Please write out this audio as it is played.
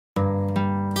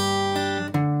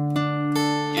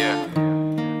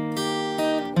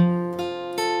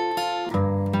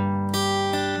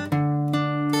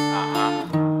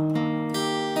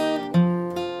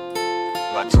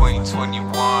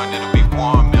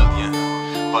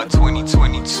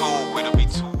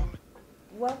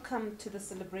Welcome to the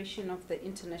celebration of the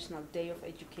International Day of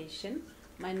Education.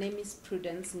 My name is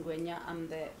Prudence Ngwenya. I'm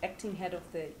the acting head of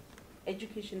the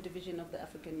Education Division of the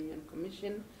African Union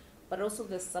Commission, but also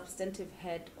the substantive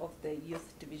head of the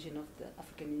Youth Division of the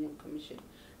African Union Commission.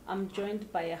 I'm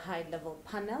joined by a high-level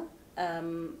panel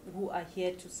who are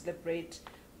here to celebrate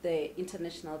the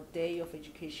International Day of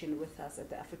Education with us at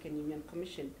the African Union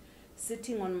Commission.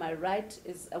 Sitting on my right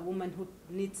is a woman who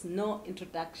needs no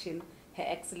introduction, Her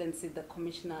Excellency the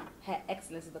Commissioner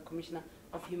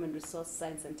of Human Resource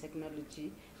Science and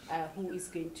Technology, who is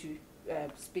going to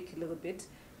speak a little bit.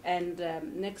 And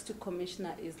next to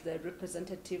Commissioner is the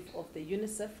representative of the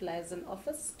UNICEF Liaison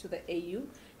Office to the AU,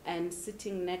 and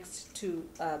sitting next to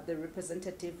the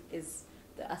representative is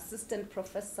the Assistant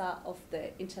Professor of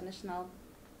the International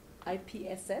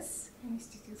IPSS,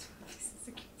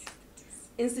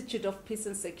 Institute of Peace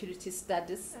and Security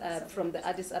Studies from the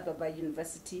Addis Ababa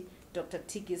University, Dr.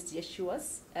 Tigist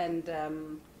Yeshiwas. And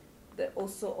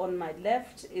also on my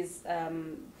left is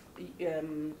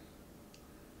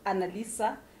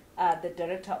Elisa, the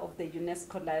Director of the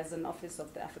UNESCO Liaison Office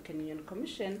of the African Union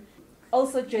Commission.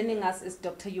 Also joining us is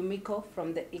Dr. Yumiko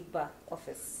from the Agbor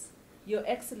office. Your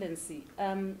Excellency,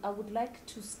 I would like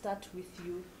to start with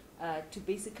you to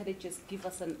basically just give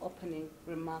us an opening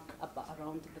remark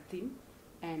around the theme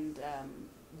and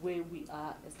where we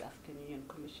are as the African Union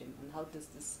Commission, and how does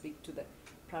this speak to the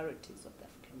priorities of the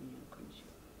African Union Commission?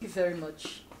 Thank you very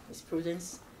much, Ms.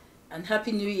 Prudence, and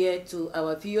Happy New Year to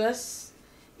our viewers.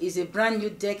 It's a brand new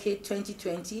decade,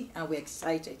 2020, and we're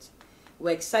excited.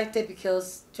 We're excited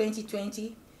because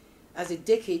 2020, as a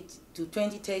decade to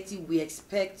 2030, we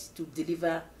expect to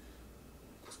deliver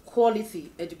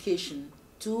quality education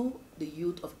to the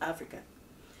youth of Africa.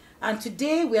 And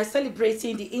today we are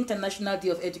celebrating the International Day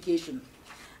of Education.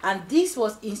 And this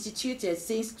was instituted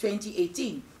since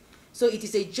 2018. So it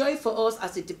is a joy for us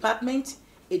as a department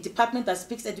that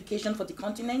speaks education for the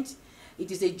continent. It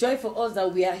is a joy for us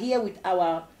that we are here with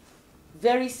our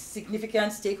very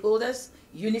significant stakeholders,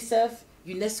 UNICEF,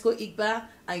 UNESCO Agbor,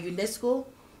 and UNESCO,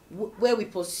 where we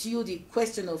pursue the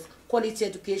question of quality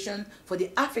education for the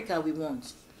Africa we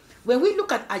want. When we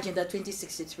look at Agenda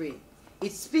 2063,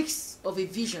 it speaks of a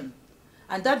vision,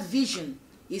 and that vision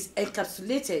is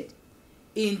encapsulated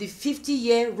in the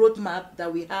 50-year roadmap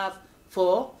that we have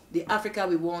for the Africa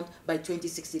we want by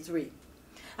 2063.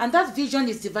 And that vision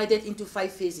is divided into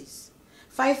 5 phases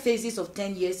of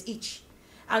 10 years each.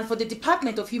 And for the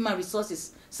Department of Human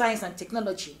Resources, Science and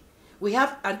Technology, we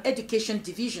have an education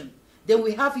division. Then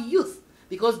we have youth,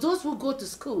 because those who go to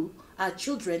school are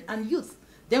children and youth.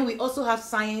 Then we also have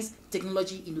science,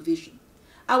 technology, innovation.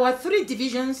 Our 3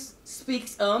 divisions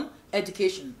speak on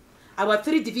education. Our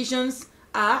 3 divisions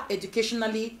are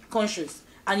educationally conscious,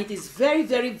 and it is very,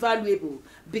 very valuable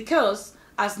because,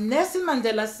 as Nelson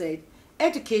Mandela said,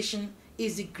 education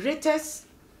is the greatest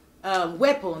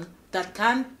weapon that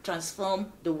can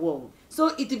transform the world.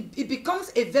 So it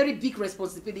becomes a very big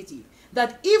responsibility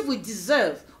that if we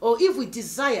deserve or if we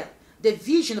desire the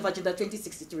vision of Agenda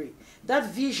 2063, that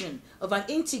vision of an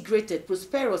integrated,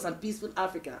 prosperous, and peaceful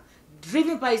Africa,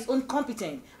 driven by its own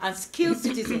competent and skilled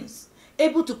citizens,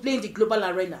 able to play in the global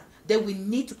arena, then we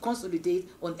need to consolidate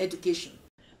on education.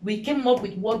 We came up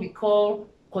with what we call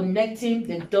connecting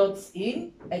the dots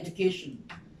in education.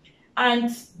 And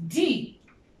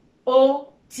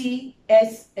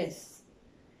DOTSS,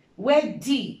 where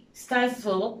D stands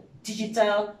for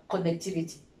digital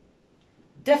connectivity.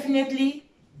 Definitely,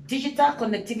 digital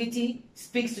connectivity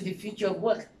speaks to the future of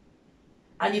work,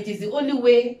 and it is the only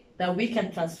way that we can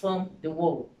transform the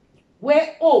world.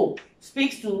 Where O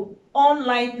speaks to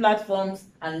online platforms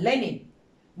and learning,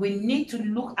 we need to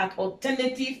look at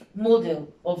alternative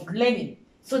model of learning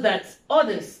so that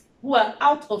others who are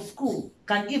out of school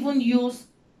can even use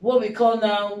what we call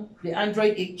now the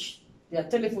Android age, their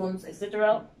telephones,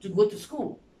 etc., to go to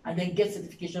school and then get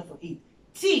certification for it.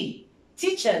 T,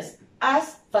 teachers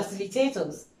as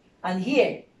facilitators. And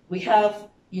here we have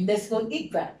UNESCO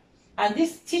Agbor. And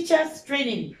this teachers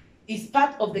training is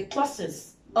part of the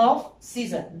clusters of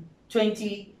CESA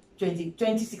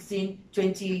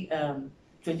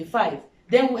 2016-2025.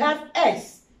 Then we have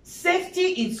S,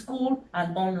 safety in school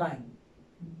and online.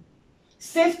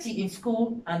 Safety in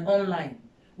school and online.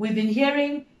 We've been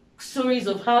hearing stories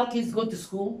of how kids go to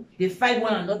school, they fight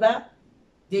one another,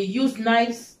 they use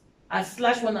knives and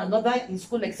slash one another in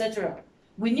school, etc.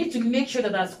 We need to make sure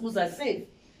that our schools are safe.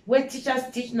 Where teachers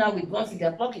teach now with guns in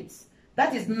their pockets,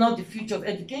 that is not the future of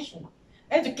education.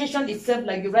 Education itself,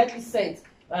 like you rightly said,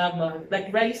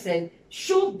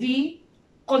 should be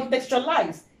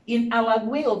contextualized in our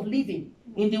way of living,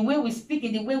 in the way we speak,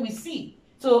 in the way we see.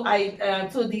 So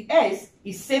so the S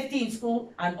is safety in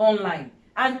school and online.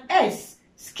 And S,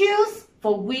 skills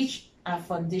for which are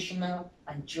foundational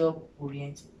and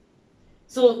job-oriented.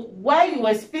 So while you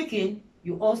were speaking,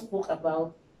 you all spoke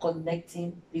about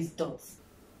connecting these dots.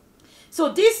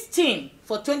 So this theme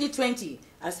for 2020,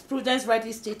 as Prudence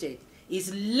rightly stated,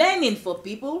 is learning for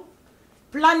people,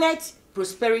 planet,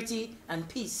 prosperity, and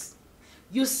peace.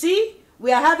 You see,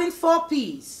 we are having 4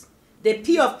 P's. The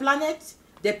P of planet,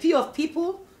 the P of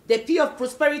people, the P of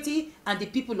prosperity, and the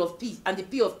people of peace, and the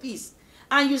P of peace.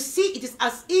 And you see, it is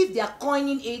as if they are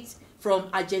coining it from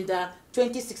Agenda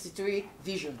 2063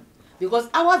 vision. Because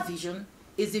our vision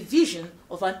is the vision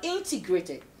of an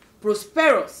integrated,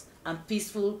 prosperous, and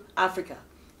peaceful Africa,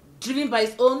 driven by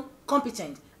its own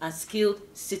competent and skilled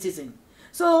citizen.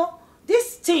 So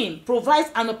this theme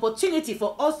provides an opportunity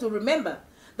for us to remember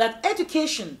that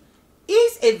education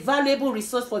is a valuable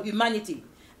resource for humanity,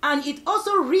 and it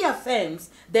also reaffirms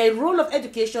the role of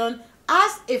education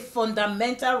as a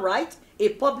fundamental right, a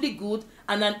public good,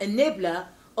 and an enabler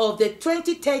of the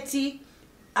 2030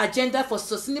 Agenda for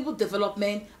Sustainable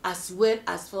Development, as well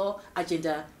as for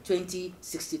Agenda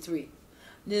 2063.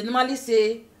 They normally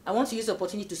say, I want to use the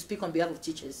opportunity to speak on behalf of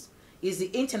teachers. It's the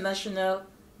International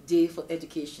Day for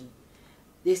Education.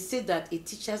 They say that a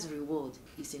teacher's reward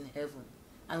is in heaven.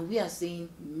 And we are saying,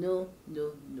 no,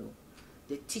 no, no.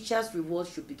 The teacher's reward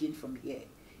should begin from here.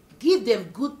 Give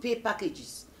them good pay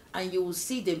packages, and you will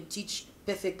see them teach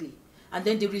perfectly. And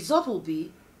then the result will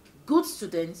be good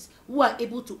students who are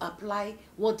able to apply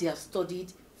what they have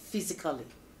studied physically,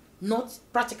 not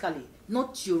practically,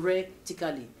 not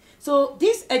theoretically. So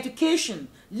this education,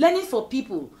 learning for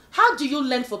people, how do you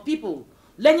learn for people?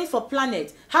 Learning for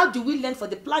planet, how do we learn for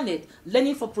the planet?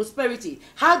 Learning for prosperity,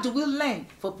 how do we learn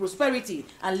for prosperity?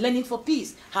 And learning for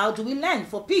peace, how do we learn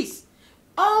for peace?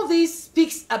 All this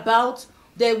speaks about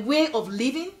the way of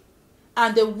living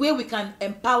and the way we can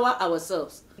empower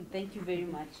ourselves. Thank you very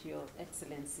much, Your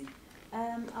Excellency.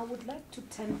 I would like to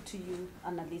turn to you,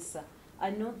 Elisa. I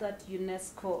know that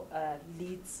UNESCO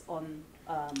leads on,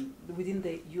 within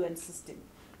the UN system,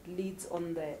 leads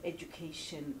on the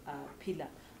education pillar.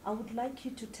 I would like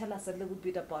you to tell us a little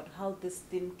bit about how this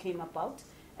theme came about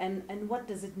and what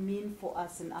does it mean for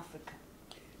us in Africa.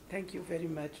 Thank you very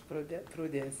much,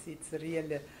 Prudence. It's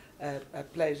really a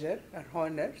pleasure, an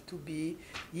honor to be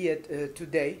here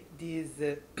today, this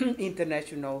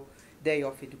International Day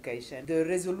of Education. The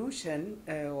resolution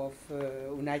of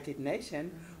United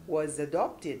Nations was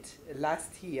adopted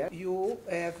last year. You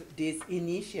have this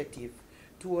initiative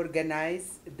to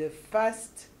organize the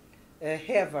first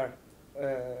ever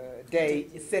day,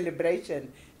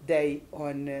 celebration day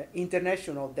on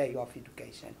International Day of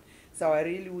Education. So I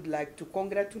really would like to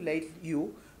congratulate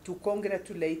you, to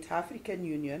congratulate African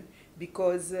Union,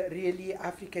 because really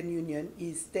African Union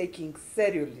is taking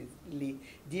seriously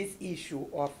this issue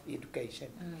of education.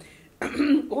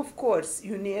 Of course,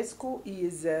 UNESCO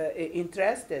is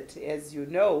interested, as you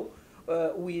know,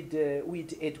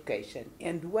 with education.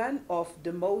 And one of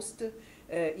the most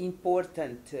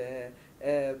important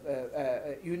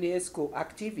UNESCO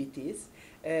activities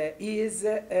is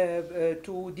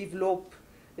to develop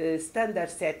standard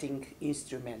setting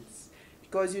instruments,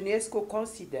 because UNESCO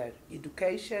considers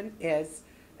education as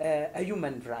a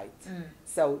human right.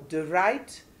 So the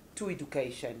right to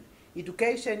education.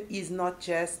 Education is not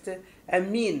just a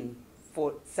mean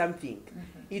for something.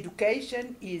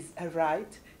 Education is a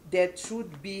right that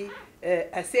should be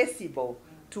accessible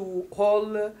to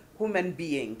all human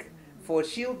beings, for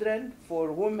children,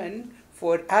 for women,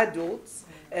 for adults,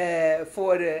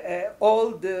 for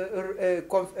all the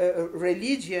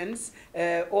religions,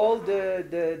 all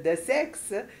the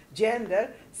sex,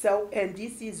 gender. So, and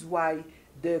this is why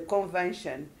the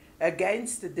Convention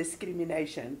Against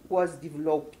Discrimination was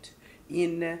developed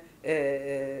in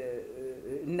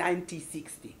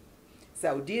 1960.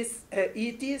 So this,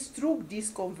 it is through this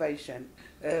convention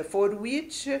for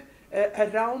which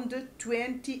around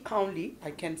 20 only,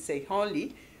 I can say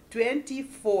only,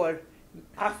 24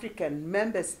 African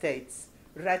member states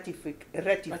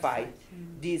ratified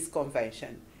this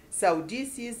convention. So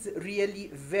this is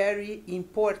really very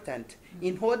important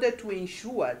in order to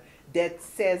ensure that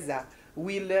CESA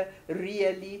will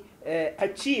really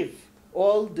achieve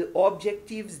all the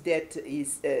objectives that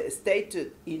is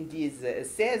stated in this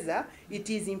CESA. It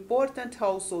is important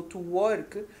also to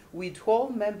work with all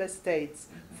member states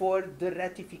for the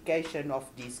ratification of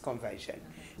this convention.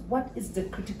 What is the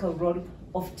critical role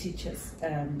of teachers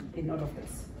in all of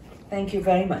this? Thank you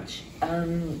very much.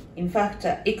 In fact,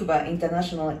 UNICEF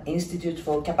International Institute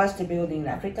for Capacity Building in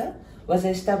Africa was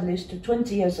established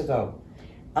 20 years ago.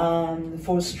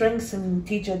 for strengthening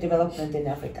teacher development in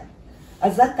Africa.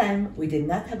 At that time, we did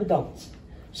not have adults.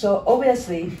 So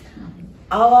obviously,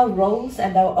 our roles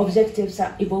and our objectives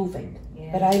are evolving.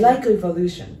 Yeah. But I like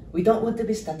evolution. We don't want to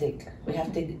be static. We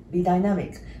have to be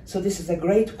dynamic. So this is a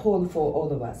great call for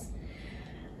all of us.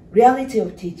 Reality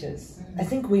of teachers. I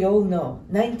think we all know,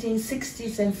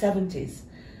 1960s and 70s,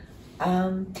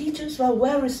 teachers were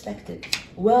well respected,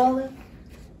 well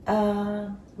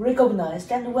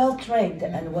recognized, and well trained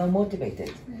and well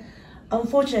motivated.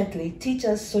 Unfortunately,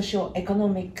 teachers'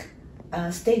 socio-economic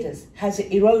status has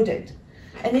eroded,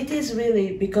 and it is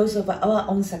really because of our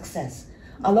own success.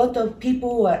 A lot of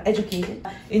people were educated.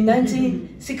 In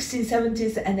 1960s,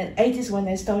 70s, and 80s, when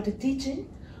I started teaching,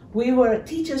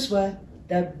 teachers were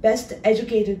the best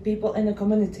educated people in the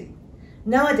community.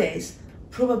 Nowadays,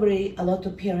 probably a lot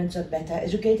of parents are better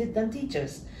educated than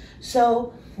teachers.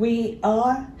 So we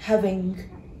are having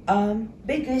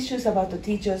big issues about the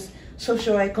teachers'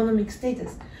 socio-economic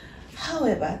status.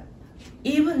 However,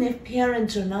 even if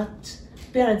parents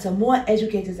are more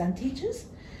educated than teachers,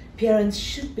 parents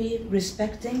should be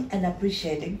respecting and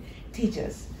appreciating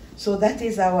teachers. So that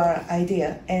is our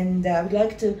idea, and I would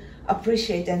like to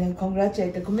appreciate and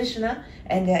congratulate the Commissioner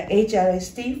and the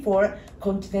HRST for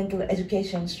Continental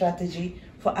Education Strategy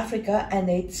for Africa and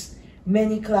its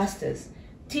many clusters.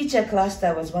 Teacher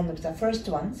cluster was one of the first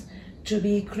ones to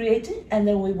be created, and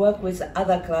then we work with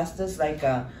other clusters like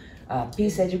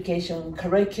peace education,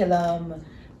 curriculum,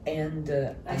 and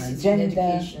gender.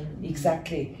 Education.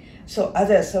 Exactly. So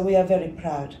others, so we are very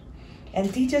proud.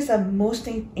 And teachers are most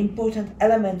important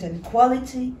element in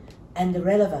quality and the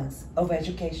relevance of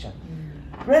education.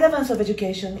 Relevance of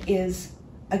education is,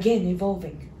 again,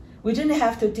 evolving. We didn't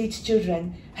have to teach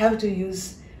children how to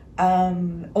use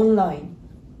online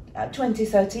 20,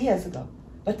 30 years ago.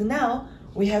 But now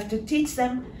we have to teach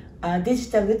them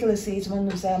digital literacy is one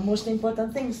of the most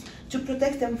important things to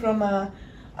protect them from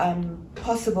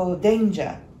possible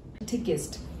danger.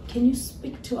 Tigist, can you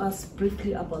speak to us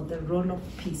briefly about the role of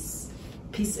peace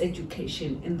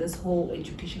education in this whole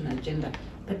education agenda,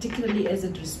 particularly as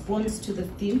it responds to the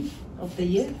theme of the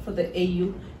year for the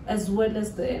AU, as well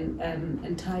as the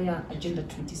entire Agenda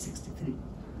 2063?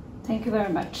 Thank you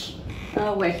very much.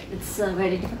 Well, it's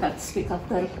very difficult to speak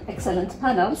after excellent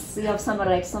panels. You have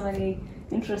summarized so many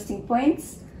interesting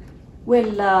points.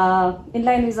 Well, in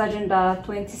line with Agenda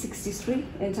 2063,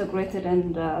 Integrated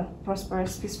and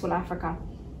Prosperous Peaceful Africa,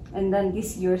 and then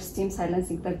this year's theme,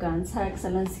 Silencing the Guns, Her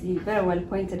Excellency very well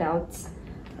pointed out,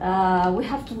 we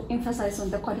have to emphasize on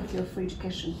the quality of free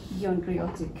education beyond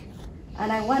rhetoric.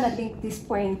 And I want to link this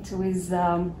point with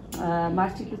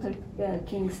Martin Luther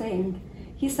King saying,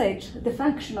 he said, the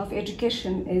function of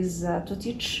education is to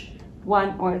teach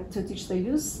to teach the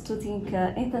youth to think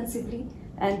intensively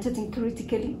and to think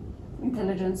critically,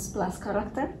 intelligence plus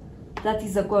character. That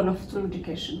is the goal of true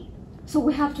education. So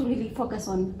we have to really focus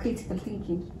on critical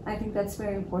thinking. I think that's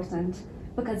very important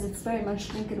because it's very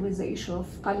much linked with the issue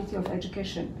of quality of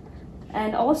education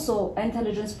and also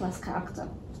intelligence plus character.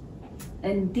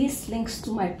 And this links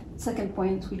to my second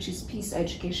point, which is peace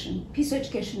education. Peace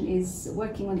education is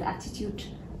working on the attitude,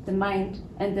 the mind,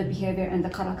 and the behavior and the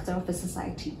character of a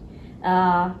society.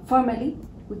 Formally,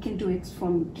 we can do it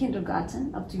from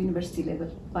kindergarten up to university level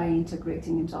by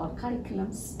integrating into our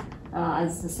curriculums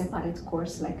as a separate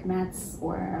course like maths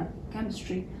or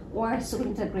chemistry, or through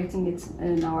integrating it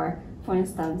in our, for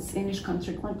instance, English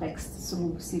country context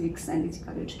through civics and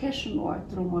ethical education or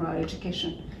through moral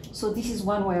education. So this is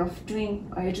one way of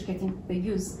doing or educating the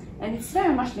youth, and it's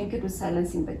very much linked with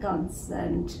silencing the guns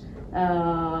and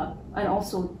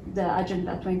also the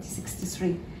Agenda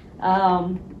 2063.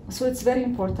 So it's very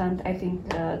important, I think,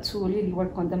 to really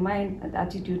work on the mind, the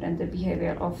attitude, and the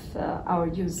behavior of our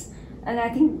youth. And I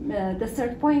think the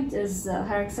third point is,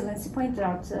 Her Excellency pointed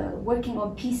out, working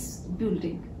on peace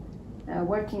building,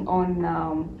 working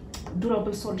on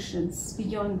durable solutions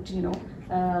beyond,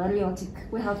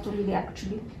 rhetoric. We have to really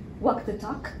actually walk the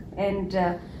talk,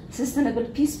 and sustainable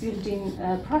peace building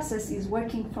process is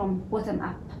working from bottom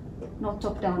up, not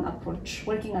top-down approach,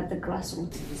 working at the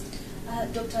grassroots.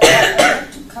 Doctor, I'd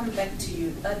like to come back to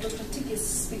you. Dr.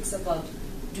 Tigist speaks about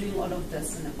doing all of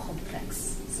this in a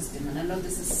complex system, and I know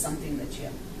this is something that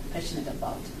you're passionate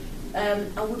about.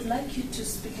 I would like you to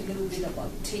speak a little bit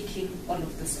about taking all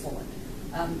of this forward.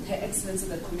 Her Excellency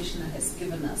the Commissioner has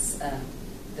given us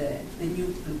the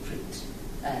new blueprint,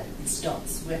 its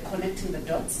dots. We're connecting the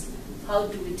dots. How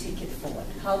do we take it forward?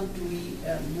 How do we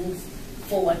move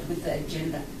forward with the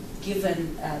agenda,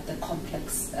 given the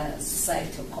complex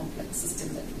societal complex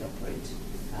system that we operate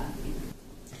in?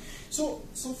 So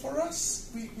for us,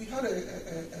 we had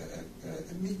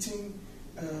a meeting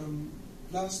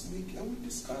last week, and we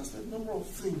discussed a number of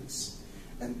things.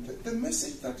 And the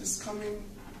message that is coming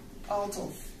out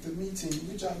of the meeting,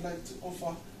 which I'd like to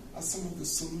offer as some of the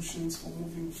solutions for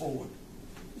moving forward,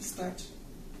 is that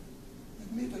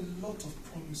we've made a lot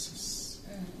of promises.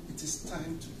 It is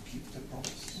time to keep the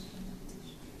promise.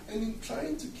 And in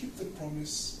trying to keep the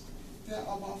promise, there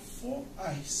are about 4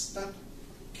 I's that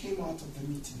came out of the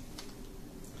meeting.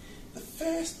 The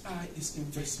first I is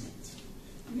investment.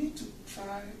 We need to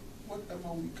try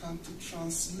whatever we can to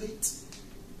translate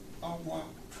our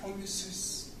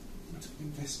promises into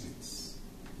investments.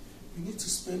 We need to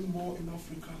spend more in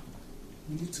Africa,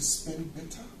 we need to spend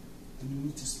better, and we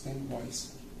need to spend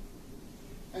wisely.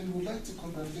 And we'd like to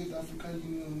congratulate the African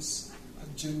Union's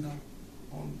agenda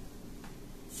on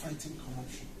fighting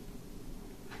corruption.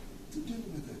 To deal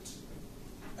with it,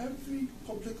 every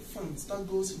public funds that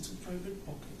goes into private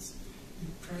pockets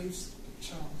deprives a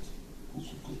child who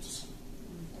could go to school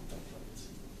of that right.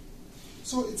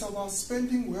 So it's about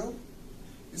spending well,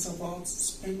 it's about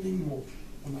spending more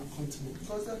on our continent,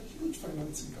 because there are huge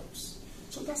financing gaps.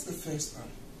 So that's the first eye.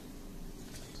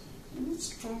 We need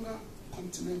stronger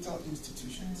continental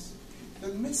institutions. The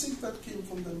message that came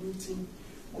from the meeting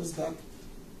was that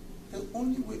the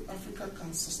only way Africa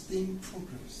can sustain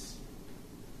progress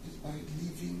is by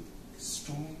leaving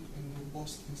strong and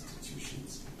robust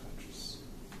institutions and countries.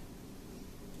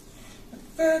 The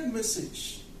third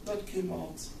message that came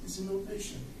out is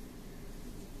innovation.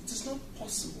 It is not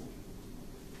possible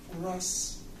for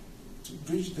us to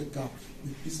bridge the gap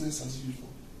with business as usual.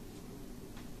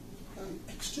 I'm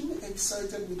extremely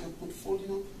excited with the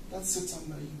portfolio that sits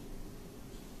under you.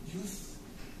 Youth,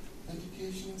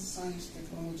 education, science,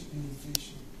 technology,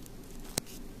 innovation.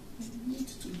 We need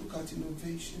to look at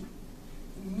innovation,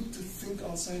 and we need to think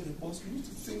outside the box. We need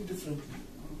to think differently.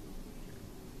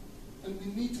 And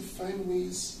we need to find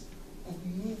ways of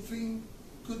moving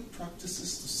good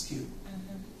practices to scale.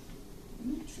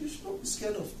 We should not be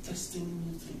scared of testing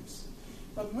new things.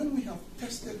 But when we have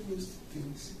tested new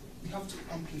things, we have to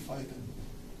amplify them.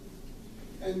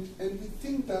 And we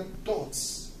think that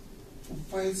DOTS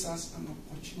provides us an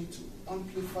opportunity to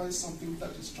amplify something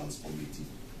that is transformative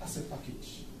as a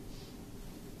package.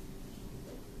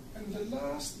 And the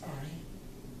last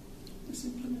I is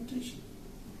implementation.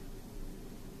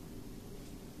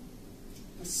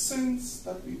 The sense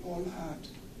that we all had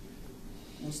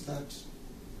was that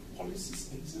policies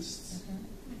exist,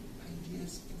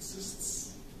 ideas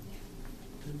exist.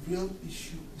 The real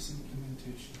issue is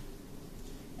implementation.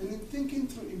 And in thinking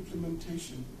through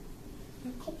implementation,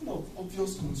 there are a couple of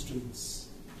obvious constraints.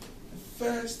 The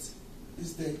first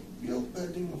is the real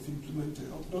burden of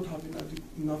not having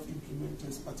enough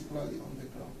implementers, particularly on the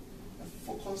ground. A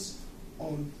focus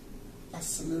on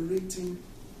accelerating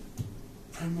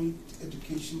primary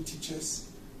education teachers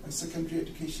and secondary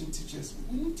education teachers.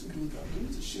 We need to do that. We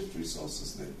need to shift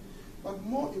resources there. But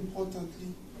more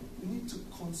importantly, we need to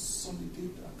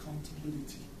consolidate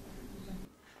accountability.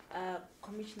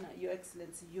 Commissioner, Your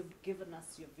Excellency, you've given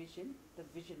us your vision, the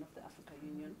vision of the African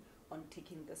Union on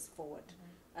taking this forward.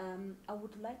 I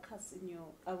would like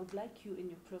you in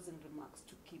your closing remarks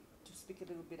to speak a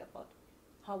little bit about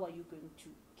how are you going to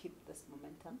keep this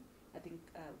momentum. I think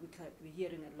we're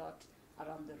hearing a lot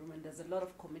around the room, and there's a lot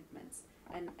of commitments.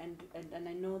 And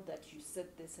I know that you said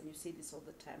this and you say this all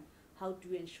the time. How do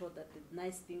you ensure that the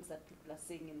nice things that people are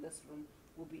saying in this room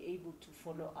will be able to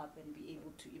follow up and be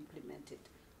able to implement it?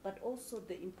 But also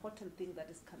the important thing that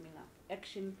is coming up,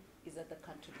 action is at the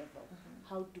country level.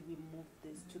 How do we move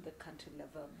this to the country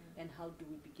level, and how do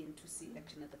we begin to see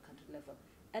action at the country level?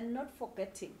 And not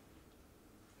forgetting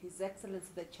His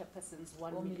Excellency the Chairperson's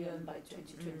 1 million by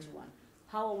 2021.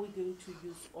 How are we going to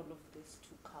use all of this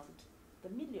to count the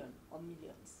million or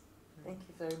millions? Thank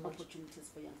you very much. Opportunities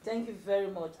for young people. Thank you very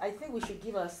much. I think we should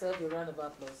give ourselves a round of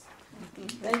applause.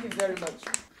 Thank you very much.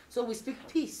 So we speak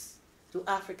peace to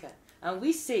Africa, and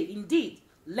we say, indeed,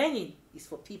 learning is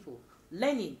for people.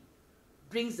 Learning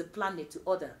brings the planet to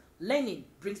order. Learning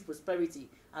brings prosperity,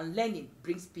 and learning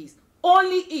brings peace.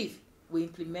 Only if we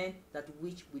implement that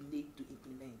which we need to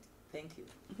implement. Thank you.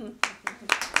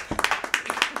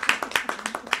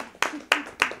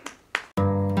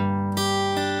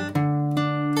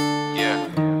 Yeah.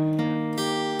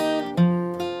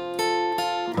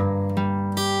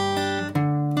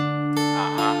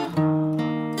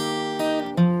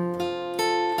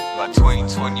 By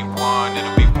 2021,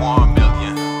 it'll be 1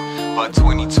 million. By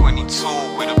 2022,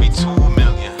 it'll be 2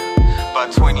 million. By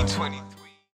 2020.